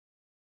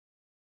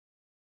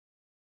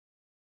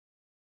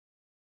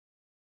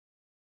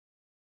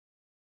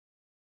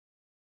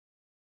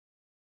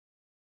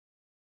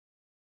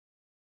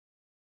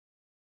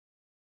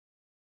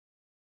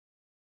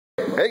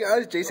Hey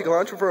guys,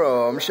 JCcalonge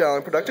from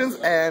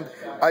ShaolinProductionz, and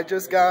I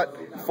just got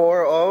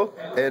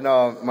 4-0 in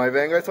my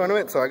Vanguard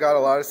tournament, so I got a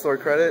lot of store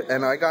credit,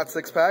 and I got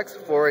 6 packs,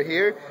 4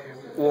 here,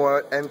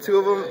 and 2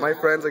 of them my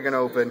friends are going to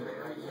open.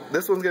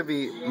 This one's going to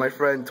be my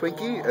friend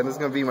Twinkie, and this is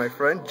going to be my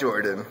friend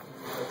Jordan.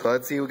 So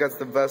let's see who gets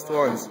the best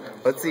ones.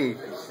 Let's see.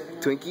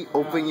 Twinkie,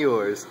 open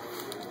yours.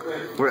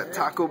 We're at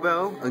Taco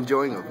Bell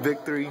enjoying a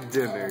victory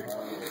dinner.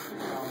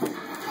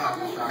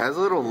 It has a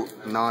little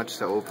notch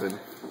to open.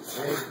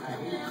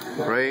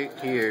 Right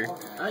here.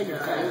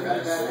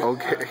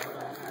 Okay.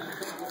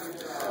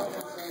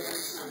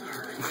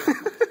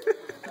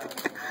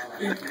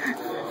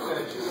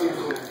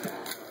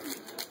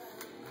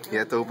 You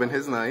have to open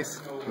his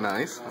nice.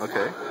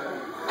 Okay.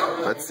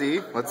 Let's see.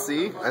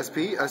 SP.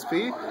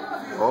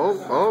 Oh.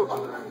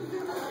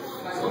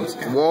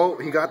 Whoa,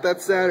 he got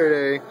that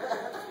Saturday.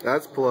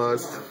 That's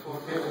plus.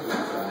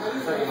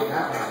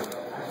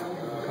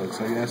 Looks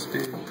like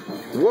SP.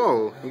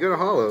 Whoa, he got a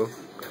holo.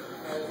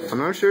 I'm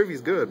not sure if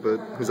he's good,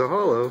 but he's a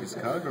holo. He's a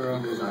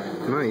cowgirl.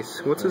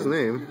 Nice. What's his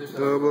name?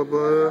 Blah, blah,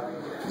 blah.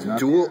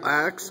 Dual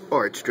Axe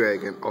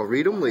Archdragon. I'll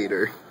read him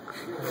later.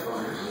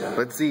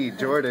 Let's see,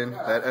 Jordan,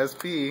 that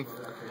SP.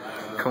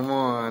 Come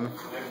on.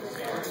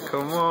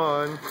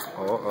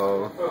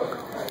 Uh-oh.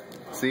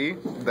 See?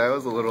 That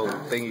was a little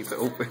thingy to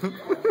open.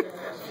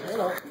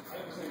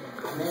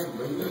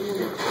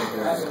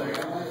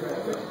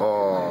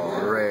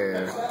 Oh,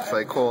 rare.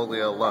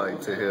 Psycholia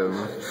lied to him.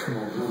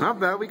 Not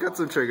bad, we got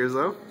some triggers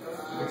though.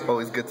 It's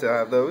always good to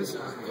have those.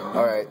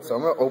 Alright, so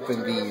I'm gonna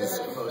open these.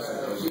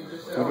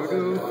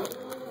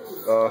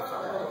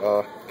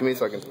 Give me a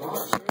second.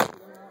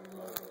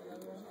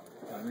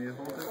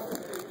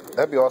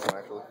 That'd be awesome,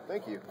 actually.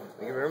 Thank you.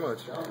 Thank you very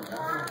much.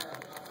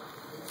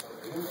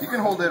 You can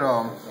hold it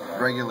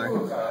regular.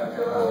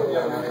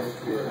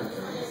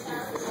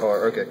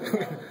 Or okay,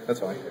 that's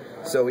fine.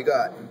 So we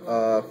got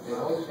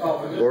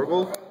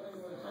Oracle,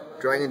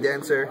 Dragon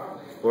Dancer,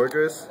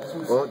 Fortress,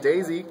 well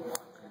Daisy,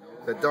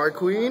 the Dark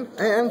Queen,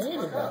 and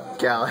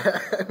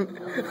Galahad.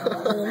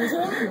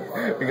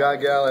 We got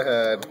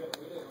Galahad.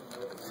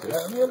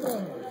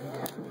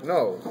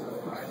 No.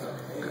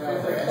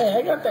 Hey,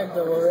 I got that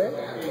double, right?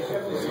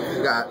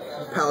 We got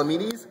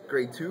Palamedes,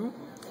 grade 2.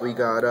 We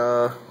got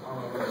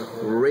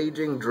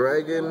Raging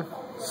Dragon,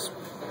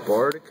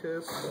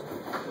 Spartacus,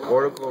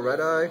 Oracle Red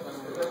Eye.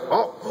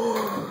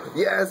 Oh,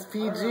 yes,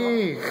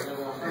 PG.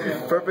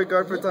 Perfect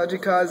Guard for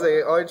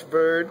Tajikaze,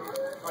 Archbird.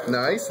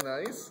 Nice.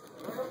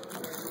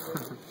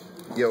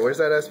 Yo, where's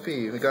that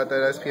SP? We got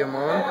that SP on.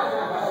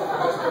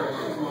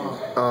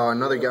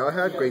 Another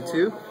Galahad, grade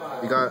 2.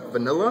 We got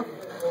Vanilla.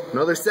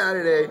 Another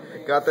Saturday.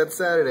 Got that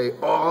Saturday.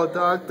 Oh,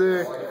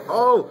 Doctor.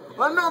 Oh,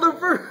 another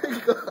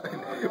Perfect Guard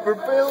for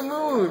Pale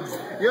Moons.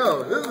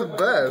 Yo, this is the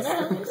best.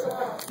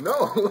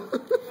 No.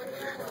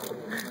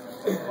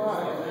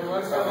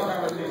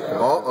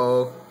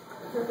 Uh-oh.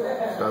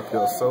 That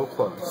feels so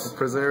close.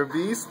 Prisoner of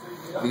Beast.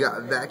 We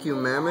got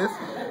Vacuum Mammoth.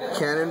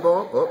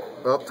 Cannonball.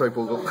 Oh, Toy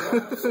Poogle.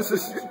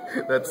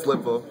 That's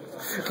Slippo.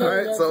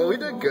 Alright, so we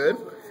did good.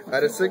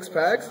 Out of 6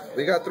 packs,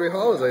 we got 3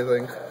 holos, I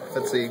think.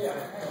 Let's see.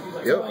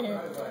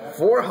 Yep.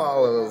 4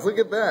 holos. Look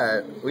at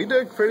that. We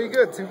did pretty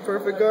good. 2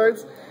 perfect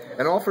guards.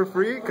 And all for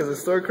free because of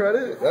store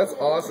credit. That's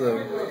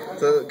awesome.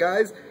 So,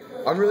 guys,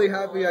 I'm really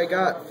happy I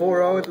got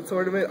 4-0 at the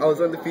tournament. I was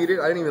undefeated.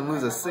 I didn't even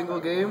lose a single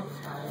game.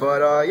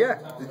 But, yeah,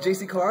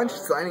 JCcalonge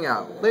signing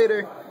out.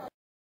 Later.